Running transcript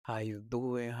How you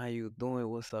doing? How you doing?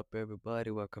 What's up,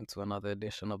 everybody? Welcome to another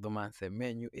edition of the Mindset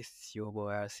Menu. It's your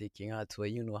boy RC King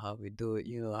Atwa. You know how we do it.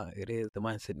 You know how it is. The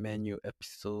Mindset Menu,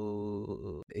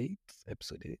 episode 8.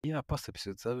 Episode 8. Yeah, past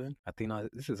episode 7. I think now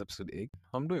this is episode 8.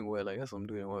 I'm doing well. I guess I'm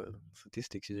doing well.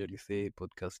 Statistics usually say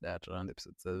podcast that around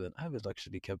episode 7. I haven't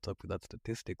actually kept up with that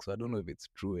statistic, so I don't know if it's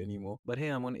true anymore. But hey,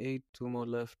 I'm on 8. 2 more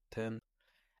left. 10.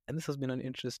 And this has been an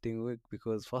interesting week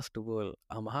because, first of all,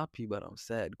 I'm happy but I'm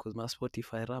sad because my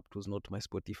Spotify Wrapped was not my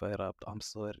Spotify Wrapped. I'm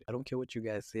sorry. I don't care what you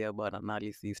guys say about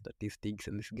analysis, statistics,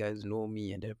 and these guys know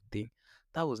me and everything.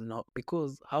 That was not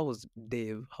because how was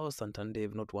Santan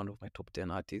Dave not one of my top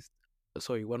 10 artists?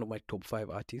 Sorry, one of my top 5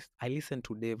 artists. I listened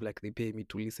to Dave like they pay me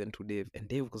to listen to Dave, and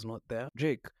Dave was not there.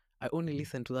 Drake, I only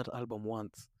listened to that album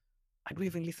once. I don't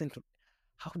even listen to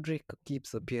how Drake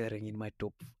keeps appearing in my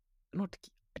top. Not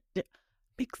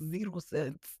makes zero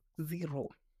sense. Zero.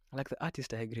 Like the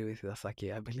artist I agree with is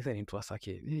Asake. I've been listening to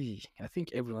Asake. I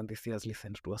think everyone this year has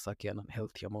listened to Asake an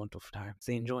unhealthy amount of time.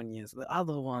 St. John, yes. The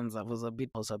other ones I was a bit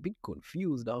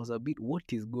confused. I was a bit what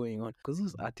is going on? Because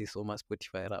those artists on my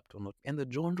Spotify Wrapped or not. And the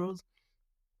genres,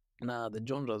 nah, the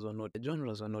genres were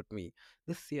not me.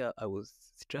 This year I was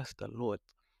stressed a lot.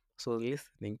 So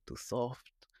listening to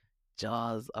soft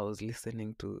jazz, I was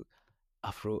listening to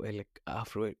Afrotonic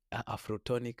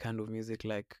kind of music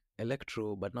like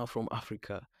electro, but now from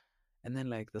Africa. And then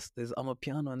like there's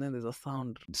Amapiano, and then there's a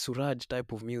sound Suraj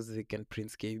type of music and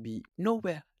Prince KB.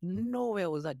 Nowhere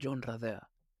was that genre there.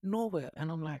 Nowhere. And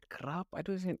I'm like, crap, I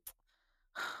don't even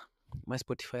my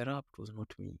Spotify Wrapped was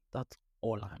not me. That's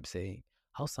all I'm saying.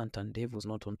 How Santan Dave was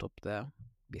not on top there,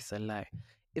 it's a lie.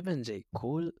 Even J.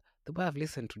 Cole, the way I've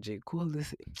listened to J. Cole,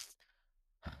 this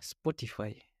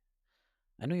Spotify.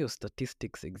 I know your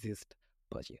statistics exist,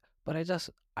 but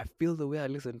I feel the way I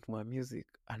listen to my music,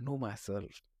 I know myself.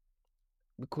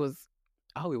 Because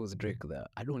how it was Drake there,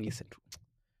 I don't listen to.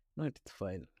 No, it's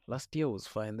fine. Last year was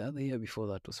fine. The other year before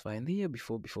that was fine. The year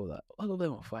before that, all of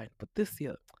them are fine. But this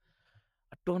year,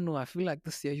 I don't know. I feel like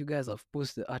this year you guys have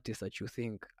pushed the artists that you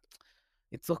think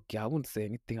it's okay. I won't say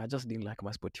anything. I just didn't like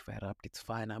my Spotify Wrapped. It's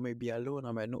fine. I may be alone.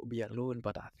 I might not be alone,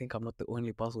 but I think I'm not the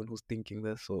only person who's thinking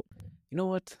this. So, you know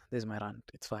what? There's my rant.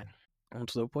 It's fine. On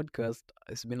to the podcast.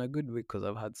 It's been a good week because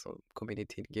I've had some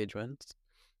community engagements.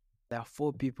 There are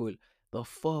 4 people. The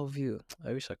 4 of you.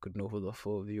 I wish I could know who the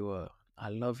 4 of you are.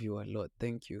 I love you a lot.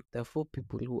 Thank you. There are 4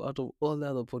 people who, out of all the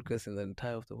other podcasts in the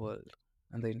entire of the world,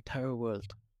 and the entire world,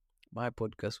 my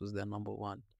podcast was their number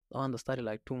 1. The one that started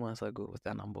like 2 months ago was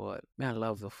their number 1. Man, I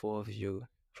love the 4 of you.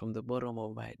 From the bottom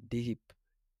of my deep,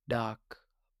 dark,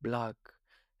 black,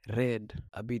 red,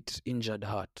 a bit injured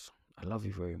heart. I love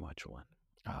you very much, one.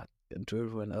 And to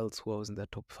everyone else who was in the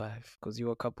top 5, because you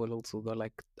were a couple also, there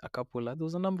like a couple, there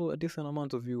was a decent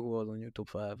amount of you who was on your top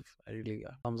 5. I really,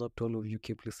 thumbs up to all of you.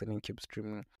 Keep listening, keep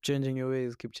streaming, changing your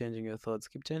ways, keep changing your thoughts,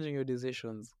 keep changing your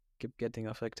decisions, keep getting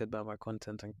affected by my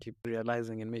content, and keep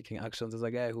realizing and making actions. There's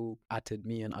a guy who atted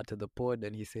me and atted the pod,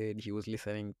 and he said he was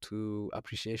listening to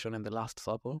Appreciation and The Last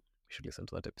Supper. You should listen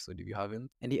to that episode if you haven't.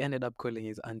 And he ended up calling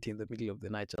his auntie in the middle of the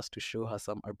night just to show her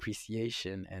some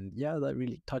appreciation. And yeah, that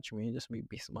really touched me. It just made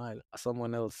me smile.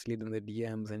 Someone else slid in the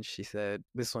DMs and she said,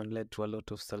 this one led to a lot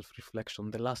of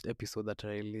self-reflection. The last episode that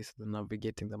I released, the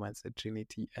Navigating the Mindset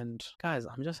Trinity. And guys,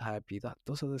 I'm just happy that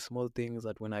those are the small things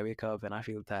that when I wake up and I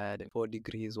feel tired and 4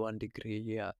 degrees, 1 degree,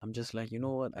 yeah, I'm just like, you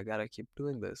know what? I gotta keep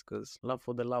doing this because love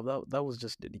for the love, that was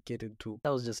just dedicated to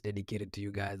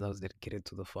you guys. That was dedicated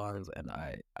to the fans, and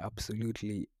I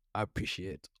absolutely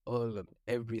appreciate all and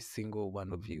every single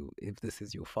one of you. If this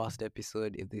is your first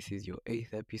episode, if this is your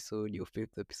 8th episode, your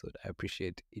 5th episode, I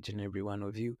appreciate each and every one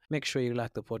of you. Make sure you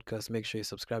like the podcast. Make sure you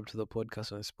subscribe to the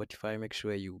podcast on Spotify. Make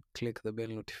sure you click the bell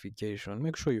notification.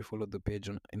 Make sure you follow the page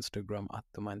on Instagram at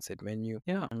The Mindset Menu.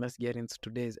 Yeah, and let's get into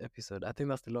today's episode. I think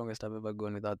that's the longest I've ever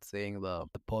gone without saying the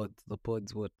quote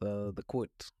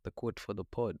for the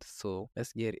pod. So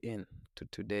let's get in to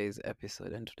today's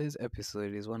episode. And today's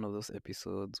episode is one of those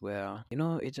episodes where, you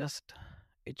know, it's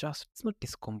not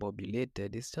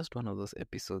discombobulated. It's just one of those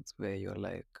episodes where you're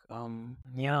like,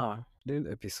 yeah.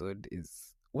 Today's episode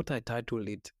is what I titled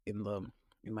it in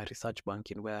my research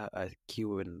banking, where I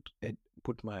queue and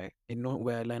put my,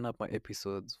 where I line up my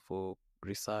episodes for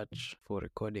research, for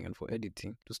recording, and for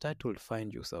editing. To titled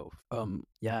Find Yourself.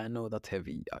 Yeah, I know that's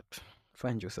heavy.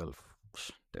 Find yourself.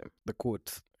 Damn. The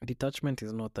quote: detachment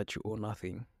is not that you owe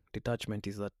nothing. Detachment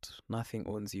is that nothing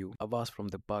owns you. A verse from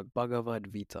the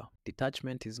Bhagavad Gita.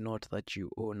 Detachment is not that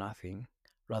you owe nothing.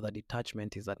 Rather,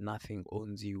 detachment is that nothing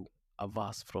owns you. a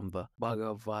verse from the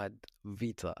Bhagavad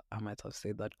Gita. I might have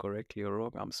said that correctly or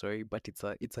wrong. I'm sorry, but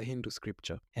it's a Hindu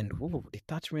scripture. And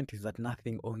detachment is that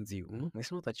nothing owns you.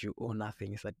 It's not that you own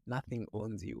nothing. It's that nothing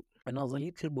owns you. When I was a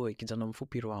little boy, kijana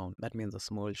mfupi round, that means a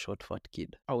small, short, fat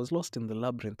kid. I was lost in the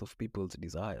labyrinth of people's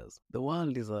desires. The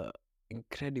world is a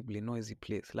incredibly noisy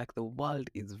place. Like the world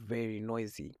is very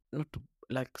noisy. Not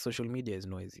like social media is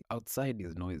noisy. Outside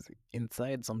is noisy.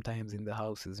 Inside, sometimes in the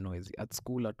house is noisy. At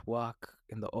school, at work,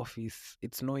 in the office,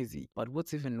 it's noisy. But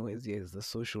what's even noisier is the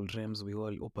social realms we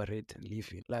all operate and live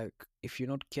in. Like, if you're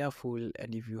not careful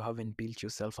and if you haven't built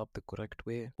yourself up the correct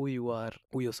way, who you are,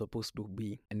 who you're supposed to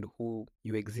be, and who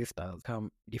you exist as become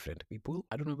different people.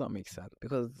 I don't know if that makes sense.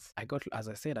 Because as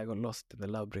I said, I got lost in the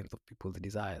labyrinth of people's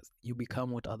desires. You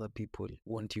become what other people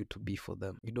want you to be for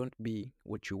them. You don't be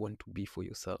what you want to be for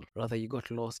yourself. Rather, you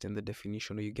got lost in the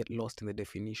definition, or you get lost in the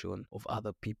definition of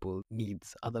other people's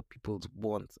needs, other people's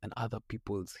wants, and other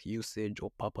people's usage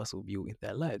or purpose of you in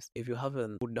their lives. If you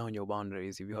haven't put down your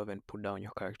boundaries, if you haven't put down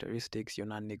your characteristics, your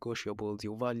non-negotiables,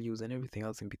 your values, and everything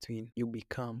else in between, you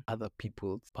become other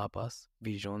people's purpose,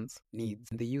 visions, needs,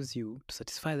 and they use you to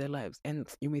satisfy their lives. And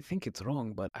you may think it's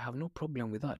wrong, but I have no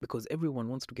problem with that, because everyone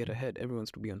wants to get ahead, everyone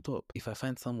wants to be on top. If I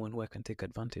find someone who I can take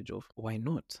advantage of, why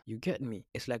not? You get me?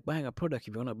 It's like buying a product.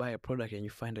 If you want to buy a product and you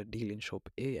find a deal in shop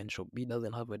A and shop B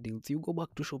doesn't have a deal, so you go back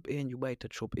to shop A and you buy it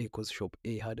at shop A because shop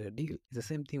A had a deal. It's the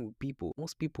same thing with people.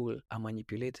 Most people are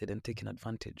manipulated and taken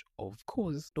advantage of. Of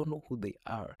course, don't know who they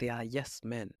are. They are yes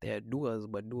men. They are doers,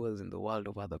 but doers in the world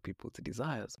of other people's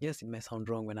desires. Yes, it may sound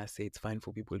wrong when I say it's fine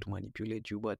for people to manipulate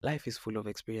you, but life is full of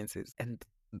experiences, and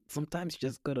sometimes you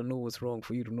just gotta know what's wrong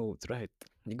for you to know what's right.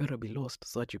 You gotta be lost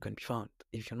so that you can be found.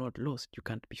 If you're not lost, you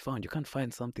can't be found. You can't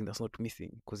find something that's not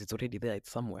missing because it's already there.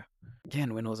 It's somewhere.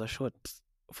 Again, when I was a short,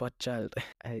 fat child,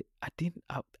 I didn't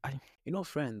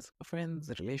friends,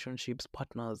 relationships,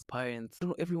 partners, parents,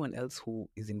 everyone else who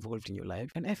is involved in your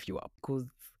life can F you up because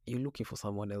you're looking for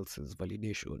someone else's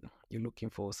validation. You're looking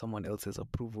for someone else's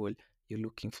approval. You're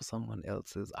looking for someone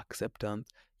else's acceptance.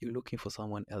 You're looking for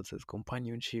someone else's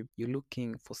companionship. You're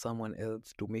looking for someone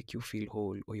else to make you feel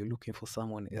whole, or you're looking for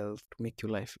someone else to make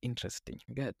your life interesting.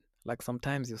 You get? Like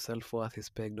sometimes your self-worth is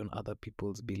pegged on other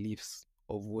people's beliefs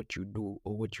of what you do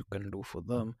or what you can do for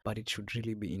them, but it should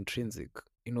really be intrinsic.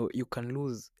 You can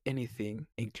lose anything,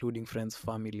 including friends,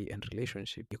 family, and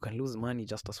relationship. You can lose money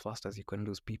just as fast as you can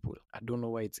lose people. I don't know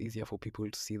why it's easier for people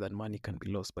to see that money can be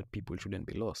lost, but people shouldn't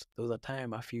be lost. There was a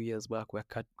time a few years back where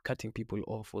cutting people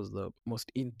off was the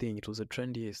most in thing. It was the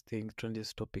trendiest thing,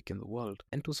 trendiest topic in the world.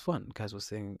 And it was fun. Guys were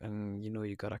saying,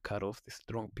 you gotta cut off these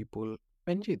wrong people.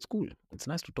 And yeah, it's cool. It's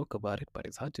nice to talk about it, but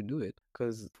it's hard to do it.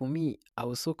 Because for me, I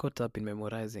was so caught up in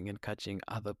memorizing and catching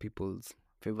other people's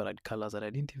favorite colors that I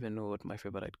didn't even know what my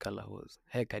favorite color was.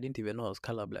 Heck, I didn't even know I was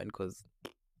colorblind because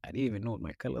I didn't even know what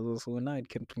my colors was. So now it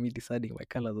came to me deciding my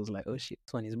colors. I was like, oh shit,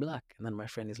 this one is black. And then my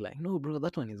friend is like, no, bro,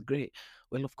 that one is gray.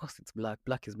 Well, of course it's black.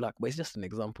 Black is black. But it's just an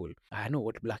example. I know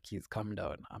what black is. Calm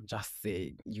down. I'm just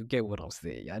saying. You get what I'm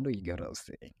saying. I know you get what I'm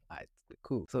saying. Alright,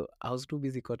 cool. So I was too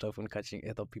busy caught up on catching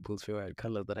other people's favorite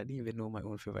colors that I didn't even know my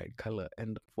own favorite color.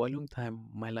 And for a long time,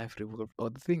 my life revolved, or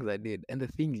the things I did and the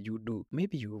things you do.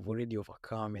 Maybe you've already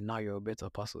overcome and now you're a better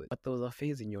person. But there was a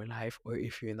phase in your life, or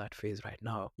if you're in that phase right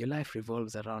now, your life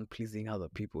revolves around pleasing other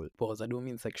people. Pause. I don't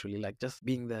mean sexually, like just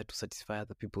being there to satisfy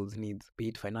other people's needs, be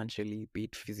it financially, be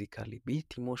it physically, be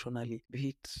it emotionally, be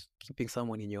it keeping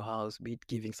someone in your house, be it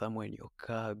giving someone in your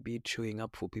car, be it showing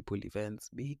up for people events,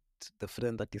 be it the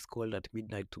friend that is called at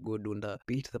midnight to go dunda,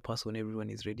 be it the person everyone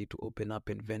is ready to open up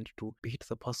and vent to, be it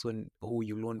the person who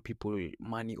you loan people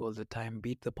money all the time,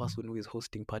 be it the person who is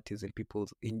hosting parties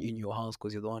in your house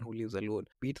because you're the one who lives alone,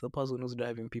 be it the person who's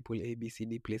driving people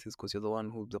ABCD places because you're the one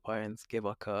who the parents gave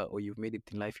a car, or you've made it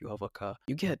in life, you have a car.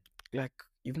 You get, like,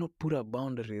 you've not put up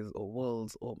boundaries or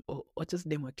walls or just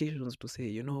demarcations to say,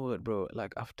 you know what, bro,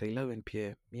 like after 11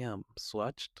 p.m. me, I'm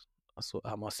swatched, so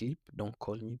I'm asleep. Don't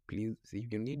call me, please.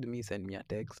 If you need me, send me a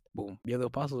text. Boom. You're the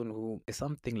person who, if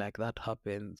something like that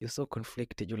happens, you're so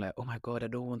conflicted. You're like, oh my God, I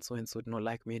don't want so and so to not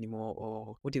like me anymore.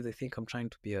 Or what if they think I'm trying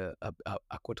to be a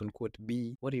quote unquote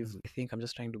B? What if they think I'm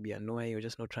just trying to be annoying or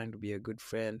just not trying to be a good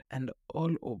friend? And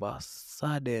all of a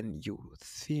sudden, you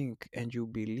think and you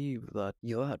believe that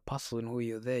you're that person who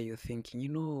you're there. You're thinking,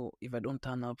 if I don't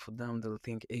turn up for them, they'll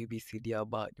think A, B, C, D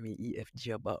about me, E, F,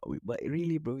 G about me. But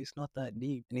really, bro, it's not that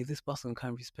deep. And if this person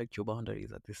can't respect your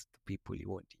boundaries, that this the people you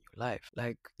want in your life.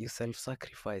 Like, you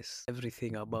self-sacrifice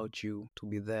everything about you to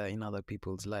be there in other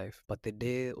people's life. But the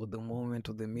day or the moment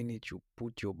or the minute you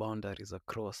put your boundaries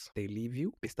across, they leave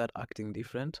you. They start acting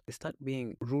different. They start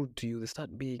being rude to you. They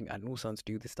start being a nuisance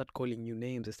to you. They start calling you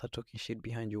names. They start talking shit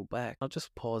behind your back. Now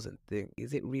just pause and think,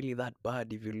 is it really that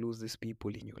bad if you lose these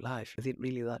people in your life? Is it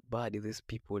really that bad if these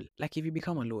people, like, if you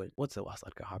become alone, what's the worst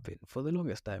that can happen? For the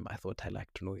longest time, I thought I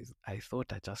liked noise. I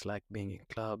thought I just liked being in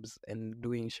clubs and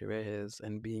doing sherehes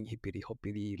and being hippity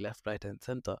hoppity left, right, and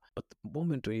center. But the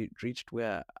moment we reached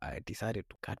where I decided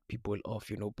to cut people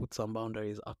off, put some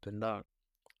boundaries up and down,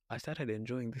 I started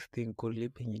enjoying this thing called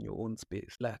living in your own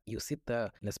space. Like, you sit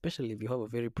there, and especially if you have a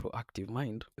very proactive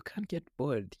mind, you can't get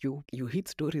bored. You hit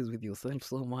stories with yourself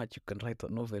so much, you can write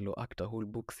a novel or act a whole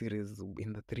book series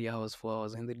in the 3 hours, 4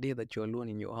 hours, in the day that you're alone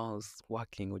in your house,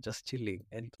 working or just chilling.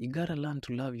 And you gotta learn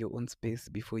to love your own space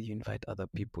before you invite other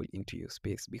people into your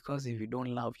space. Because if you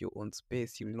don't love your own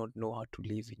space, you'll not know how to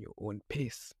live in your own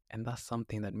pace. And that's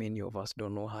something that many of us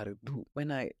don't know how to do. When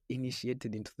I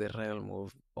initiated into the realm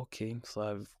of, okay, so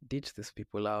I've ditched these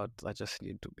people out, I just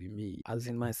need to be me. As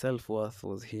in, my self-worth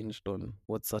was hinged on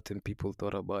what certain people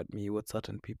thought about me, what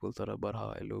certain people thought about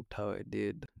how I looked, how I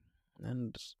did.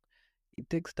 And it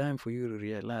takes time for you to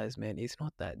realize, man, it's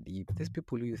not that deep. There's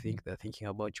people who you think they're thinking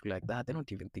about you like that. They're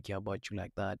not even thinking about you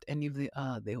like that. And if they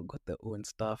are, they've got their own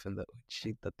stuff and their own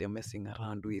shit that they're messing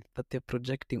around with, that they're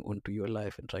projecting onto your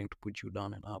life and trying to put you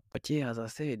down and up. But yeah, as I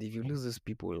said, if you lose these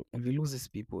people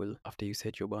after you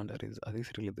set your boundaries, are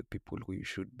these really the people who you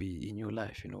should be in your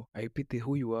life? I repeat,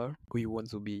 who you are, who you want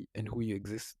to be, and who you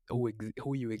exist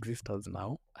as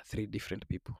now are three different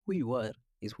people. Who you are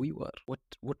is who you are.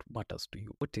 What matters to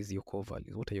you? What is your core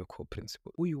values? What are your core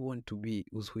principles? Who you want to be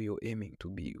is who you're aiming to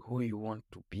be. Who you want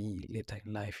to be later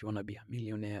in life. You want to be a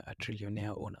millionaire, a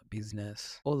trillionaire, own a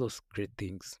business. All those great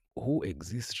things. Who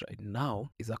exists right now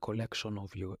is a collection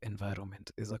of your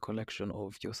environment, is a collection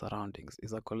of your surroundings,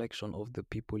 is a collection of the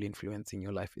people influencing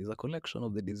your life, is a collection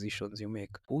of the decisions you make.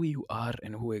 Who you are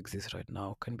and who exists right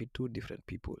now can be two different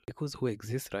people, because who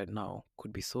exists right now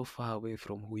could be so far away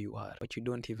from who you are, but you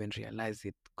don't even realize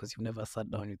it because you've never sat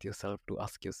down with yourself to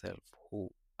ask yourself, who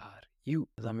are you?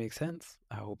 Does that make sense?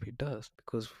 I hope it does,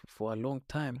 because for a long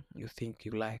time you think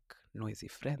you like noisy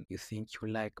friends, you think you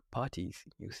like parties,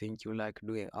 you think you like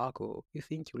doing alcohol, you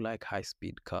think you like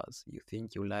high-speed cars, you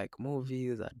think you like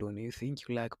movies, I don't know, you think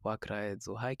you like park rides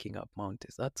or hiking up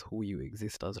mountains. That's who you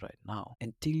exist as right now.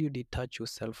 Until you detach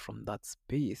yourself from that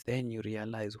space, then you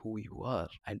realize who you are.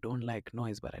 I don't like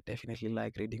noise, but I definitely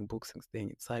like reading books and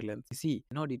staying in silence. You see,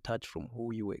 you're not detached from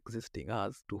who you existing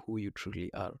as to who you truly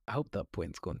are. I hope that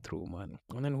point's gone through, man.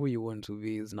 And then who you want to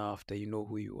be is now after you know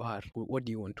who you are. What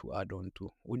do you want to add on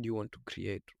to? What do you want to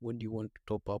create? What do you want to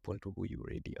top up onto who you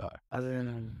already are? As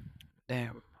in,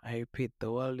 damn, I repeat,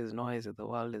 the world is noisy,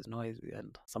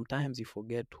 and sometimes you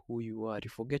forget who you are.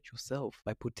 You forget yourself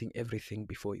by putting everything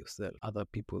before yourself. Other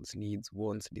people's needs,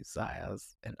 wants,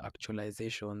 desires, and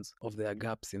actualizations of their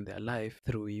gaps in their life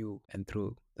through you and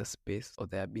through the space or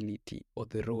the ability or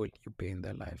the role you play in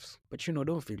their lives. But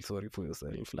don't feel sorry for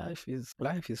yourself. Life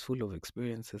is full of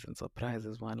experiences and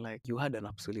surprises, man. Like, you had an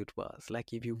absolute pass.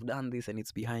 Like, if you've done this and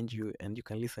it's behind you and you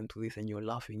can listen to this and you're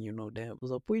laughing, damn, there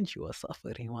was a point you were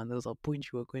suffering, man. There was a point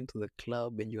you were going to the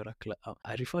club and you're a club.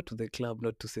 I refer to the club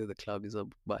not to say the club is a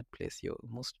bad place. Your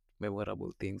most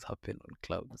memorable things happen on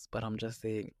clubs. But I'm just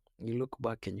saying, you look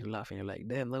back and you laugh and you're like,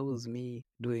 damn, that was me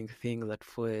doing things at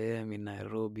 4 a.m. in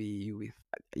Nairobi with,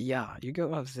 yeah, you get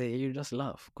what I'm saying? You just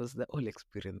laugh because they're all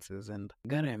experiences, and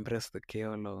you gotta embrace the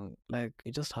chaos along. Like,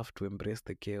 you just have to embrace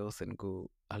the chaos and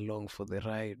go along for the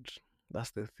ride.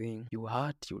 That's the thing. You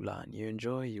hurt, you learn. You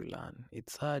enjoy, you learn.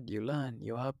 It's hard, you learn.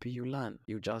 You're happy, you learn.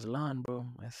 You just learn, bro.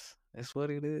 That's what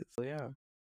it is. So yeah.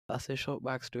 That's a short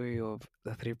backstory of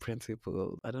the three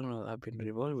principles. I don't know, I've been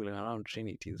revolving around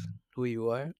trinities. Who you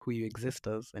are, who you exist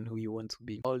as, and who you want to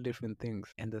be. All different things.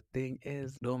 And the thing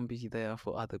is, don't be there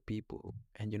for other people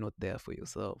and you're not there for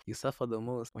yourself. You suffer the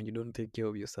most when you don't take care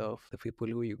of yourself. The people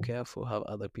who you care for have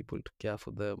other people to care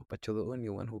for them, but you're the only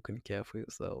one who can care for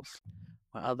yourself.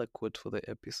 My other quote for the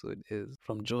episode is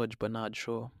from George Bernard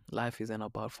Shaw. Life isn't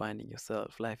about finding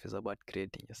yourself. Life is about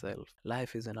creating yourself.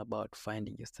 Life isn't about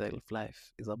finding yourself.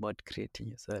 Life is about creating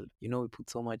yourself. We put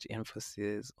so much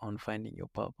emphasis on finding your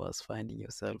purpose, finding your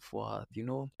self-worth.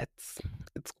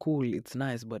 It's cool, it's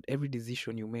nice, but every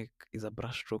decision you make is a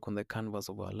brushstroke on the canvas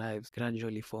of our lives,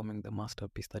 gradually forming the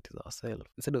masterpiece that is ourselves.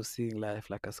 Instead of seeing life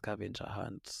like a scavenger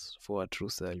hunt for a true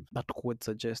self, that quote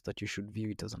suggests that you should view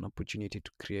it as an opportunity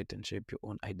to create and shape your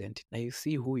own identity. Now you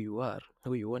see who you are,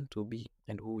 who you want to be,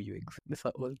 and who you exist. These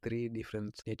are all three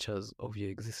different natures of your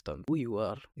existence. Who you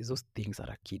are is those things that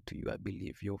are key to you, I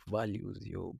believe. Your values,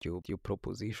 your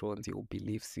propositions, your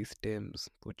belief systems,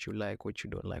 what you like, what you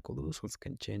don't like, all those ones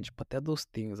can change. But they're those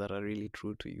things that are really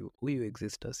true to you. Who you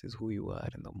exist as is who you are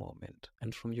in the moment.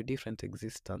 And from your different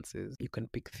existences, you can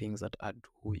pick things that add to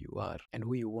who you are and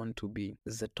who you want to be.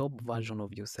 There's the top version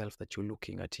of yourself that you're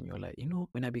looking at in your life. You know,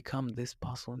 when I become this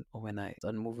person, or when I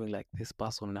start moving like this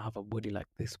person, and I have a body like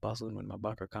this person, when my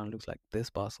bank account looks like this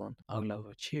person, I will have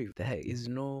achieved. There is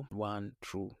no one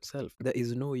true self. There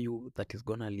is no you that is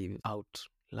gonna live out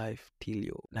life till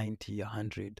you're 90,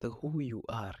 100. The who you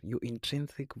are, your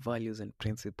intrinsic values and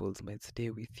principles might stay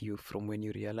with you from when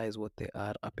you realize what they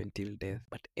are up until death.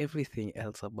 But everything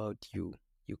else about you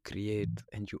create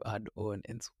and you add on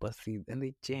and supersede, and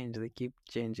they change, they keep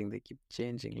changing, they keep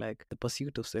changing. Like the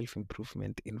pursuit of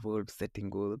self-improvement involves setting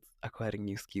goals, acquiring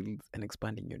new skills, and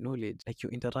expanding your knowledge. Like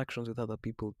your interactions with other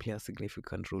people play a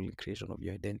significant role in creation of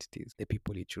your identities. The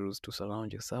people you choose to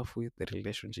surround yourself with, the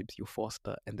relationships you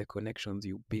foster, and the connections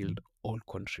you build all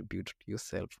contribute to your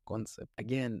self-concept.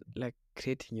 Again, like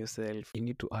creating yourself, you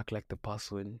need to act like the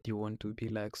person you want to be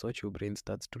like, so that your brain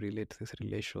starts to relate these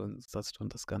relations, starts to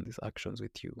understand these actions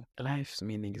with you. Life's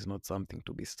meaning is not something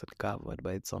to be covered,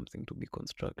 but it's something to be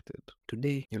constructed.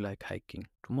 Today, you like hiking.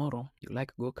 Tomorrow, you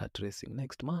like go-kart racing.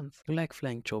 Next month, you like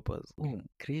flying choppers. Boom.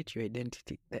 Create your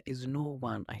identity. There is no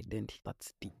one identity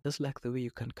that's deep. Just like the way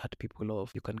you can cut people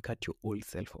off, you can cut your old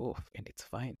self off, and it's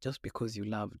fine. Just because you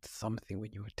loved something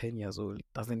when you were 10 years old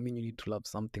doesn't mean you need to love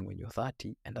something when you're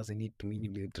 30, and doesn't need to mean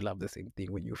you need to love the same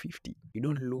thing when you're 50. You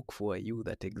don't look for a you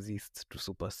that exists to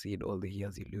supersede all the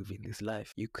years you live in this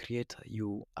life. You create a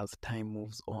you as time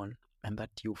moves on, and that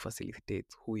you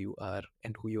facilitates who you are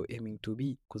and who you're aiming to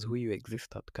be, because who you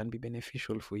exist at can be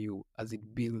beneficial for you as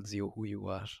it builds you who you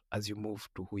are as you move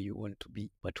to who you want to be.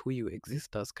 But who you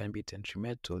exist as can be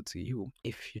detrimental to you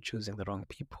if you're choosing the wrong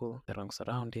people, the wrong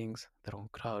surroundings, the wrong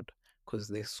crowd, because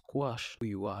they squash who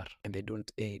you are and they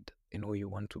don't aid in who you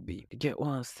want to be. You get what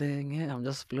I'm saying? Yeah, I'm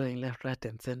just flowing left, right,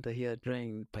 and center here,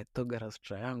 drawing Pythagoras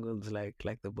triangles like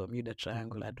the Bermuda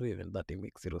Triangle. I don't even that it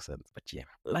makes zero sense. But yeah,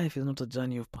 life is not a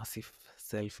journey of passive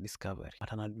self-discovery,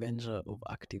 but an adventure of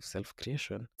active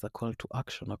self-creation. It's a call to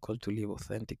action, a call to live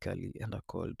authentically, and a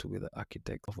call to be the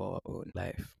architect of our own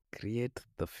life. Create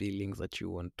the feelings that you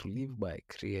want to live by.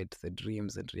 Create the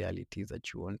dreams and realities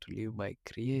that you want to live by.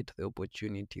 Create the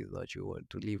opportunities that you want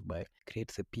to live by.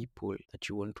 Create the people that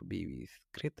you want to be with.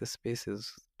 Create the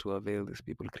spaces to avail these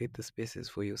people. Create the spaces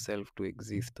for yourself to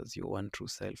exist as your one true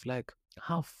self. Like,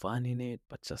 have fun in it,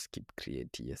 but just keep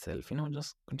creating yourself.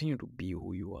 Just continue to be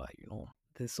who you are,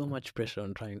 There's so much pressure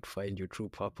on trying to find your true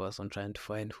purpose, on trying to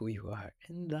find who you are.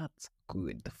 And that's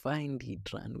good. Find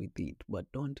it, run with it, but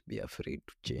don't be afraid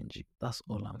to change it. That's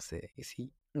all I'm saying. You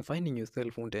see, finding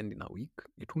yourself won't end in a week.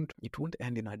 It won't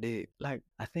end in a day. Like,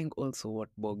 I think also what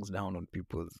bogs down on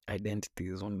people's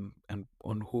identities and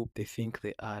on who they think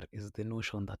they are is the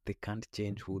notion that they can't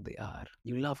change who they are.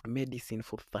 You loved medicine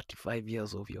for 35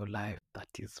 years of your life. That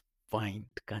is fine.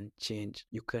 It can change.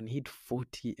 You can hit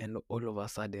 40 and all of a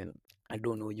sudden, I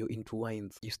don't know, you're into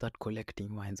wines, you start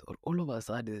collecting wines, or all of a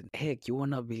sudden, heck, you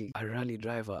wanna be a rally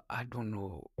driver. I don't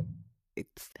know. It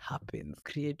happens.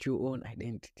 Create your own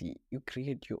identity. You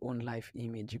create your own life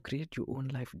image. You create your own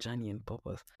life journey and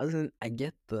purpose. As in, I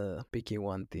get the picking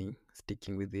one thing,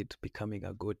 sticking with it, becoming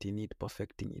a goat in it,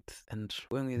 perfecting it, and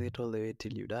going with it all the way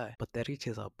till you die. But there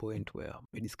reaches a point where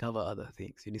you discover other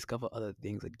things. You discover other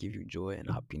things that give you joy and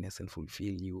happiness and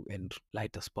fulfill you and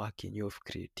light a spark in you of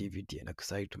creativity and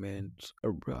excitement.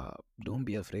 Don't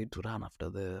be afraid to run after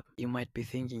the... You might be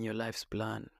thinking your life's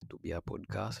plan to be a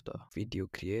podcaster, video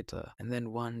creator, and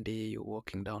then one day you're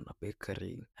walking down a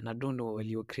bakery, and I don't know, while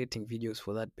you're creating videos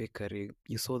for that bakery,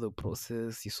 you saw the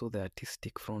process, you saw the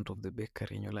artistic front of the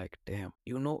bakery, and you're like, damn,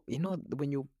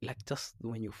 when you just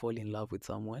when you fall in love with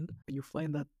someone, you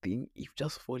find that thing, you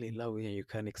just fall in love with it and you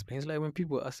can't explain. It's like when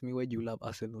people ask me, why do you love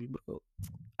Arsenal, bro?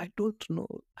 I don't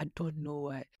know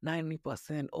why.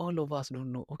 90%, all of us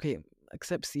don't know. Okay,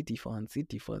 except City fans.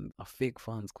 City fans are fake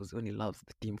fans because they only love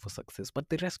the team for success. But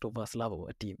the rest of us love our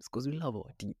teams because we love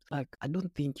our teams. Like, I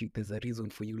don't think there's a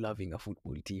reason for you loving a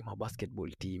football team, a basketball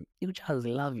team. You just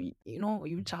love it.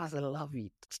 You just love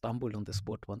it. Stumbled on the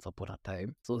sport once upon a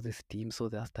time. So this team, so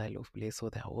their style of play, so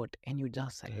their what, and you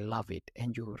just love it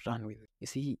and you run with it. You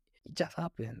see, it just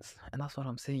happens. And that's what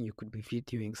I'm saying. You could be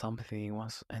videoing something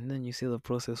once and then you see the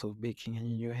process of baking and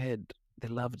in your head,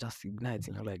 the love just ignites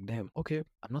and you're like, damn, okay,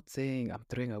 I'm not saying I'm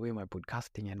throwing away my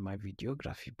podcasting and my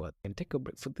videography, but I can take a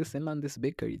break for this and learn this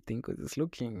bakery thing because it's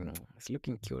looking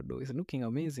cute though. It's looking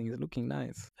amazing. It's looking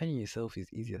nice. Finding yourself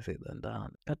is easier said than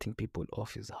done. Cutting people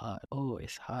off is hard. Oh,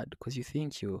 it's hard because you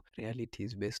think your reality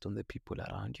is based on the people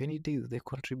around you, and it is. They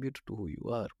contribute to who you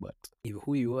are, but if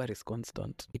who you are is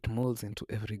constant, it molds into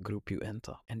every group you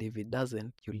enter. And if it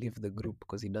doesn't, you leave the group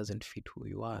because it doesn't fit who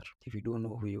you are. If you don't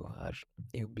know who you are,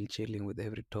 you'll be chilling with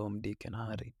every Tom, Dick, and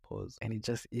Harry. Pause. And it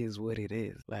just is what it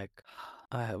is. Like,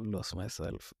 I have lost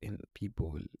myself in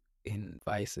people, in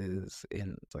vices,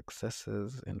 in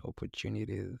successes, in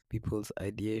opportunities, people's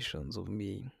ideations of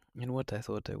me, and what I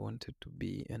thought I wanted to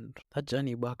be. And that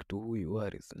journey back to who you are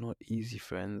is not easy,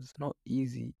 friends. Not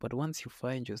easy. But once you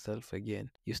find yourself again,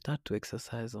 you start to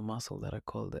exercise a muscle that I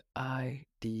call the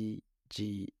IDGAF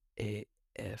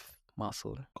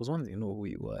muscle. Because once you know who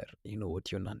you are, you know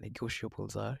what your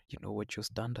non-negotiables are, you know what your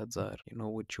standards are, you know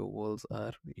what your walls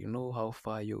are, you know how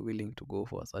far you're willing to go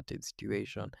for a certain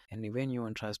situation. And if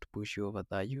anyone tries to push you over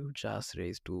that, you just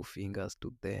raise two fingers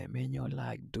to them and you're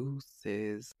like,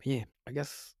 deuces. Yeah, I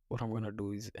guess what I'm gonna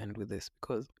do is end with this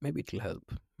because maybe it'll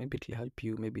help. Maybe it'll help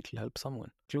you, maybe it'll help someone.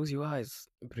 Close your eyes,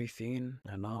 breathe in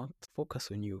and out.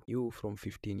 Focus on you. You from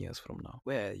 15 years from now.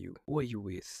 Where are you? Who are you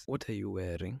with? What are you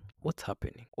wearing? What's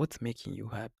happening? What's making you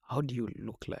happy? How do you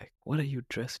look like? What are you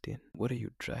dressed in? What are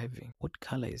you driving? What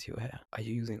color is your hair? Are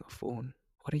you using a phone?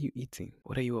 What are you eating?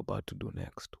 What are you about to do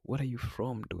next? What are you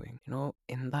from doing? You know,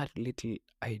 in that little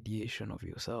ideation of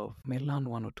yourself, you may learn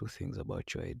one or two things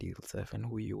about your ideal self and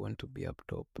who you want to be up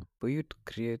top. For you to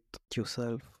create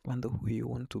yourself and the who you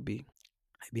want to be,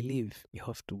 I believe you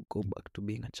have to go back to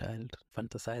being a child.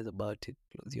 Fantasize about it.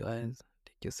 Close your eyes.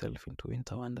 Take yourself into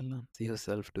winter wonderland. See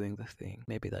yourself doing the thing.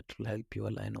 Maybe that will help you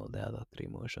align all the other three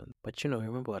emotions. But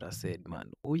remember what I said,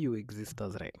 man. Who you exist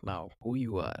as right now, who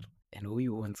you are, and who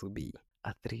you want to be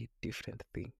are three different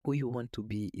things. Who you want to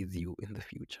be is you in the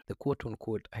future. The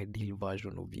quote-unquote ideal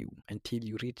version of you until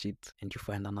you reach it and you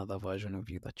find another version of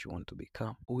you that you want to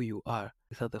become. Who you are,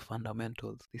 these are the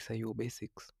fundamentals. These are your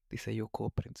basics. These are your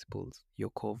core principles, your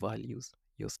core values,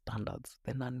 your standards,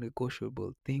 the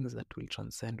non-negotiable things that will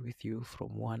transcend with you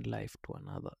from one life to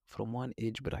another, from one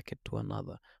age bracket to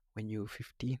another. When you're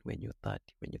 15, when you're 30,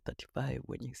 when you're 35,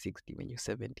 when you're 60, when you're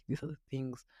 70. These are the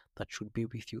things that should be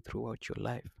with you throughout your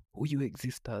life. Who you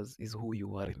exist as is who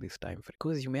you are in this time frame.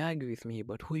 Because you may argue with me,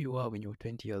 but who you are when you're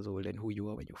 20 years old and who you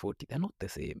are when you're 40, they're not the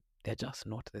same. They're just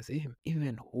not the same.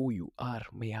 Even who you are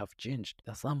may have changed.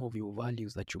 There are some of your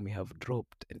values that you may have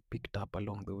dropped and picked up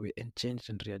along the way and changed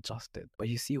and readjusted. But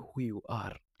you see, who you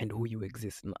are and who you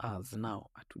exist as now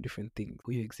are two different things.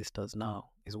 Who you exist as now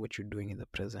is what you're doing in the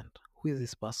present. Who is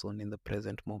this person in the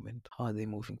present moment? How are they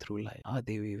moving through life? How are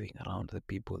they weaving around the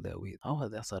people they're with? How are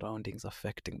their surroundings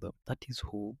affecting them? That is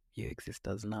who you exist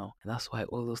as now. And that's why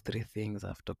all those three things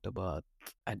I've talked about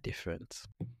are different.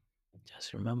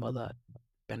 Just remember that.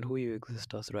 And who you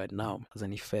exist as right now has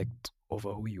an effect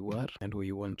over who you are and who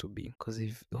you want to be. Because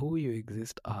if who you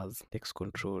exist as takes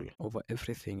control over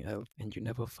everything else and you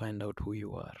never find out who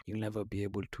you are, you'll never be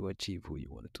able to achieve who you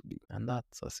want to be. And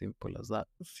that's as simple as that.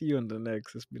 See you on the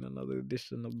next. It's been another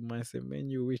edition of the Mindset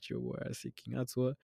Menu, which you were seeking. That's what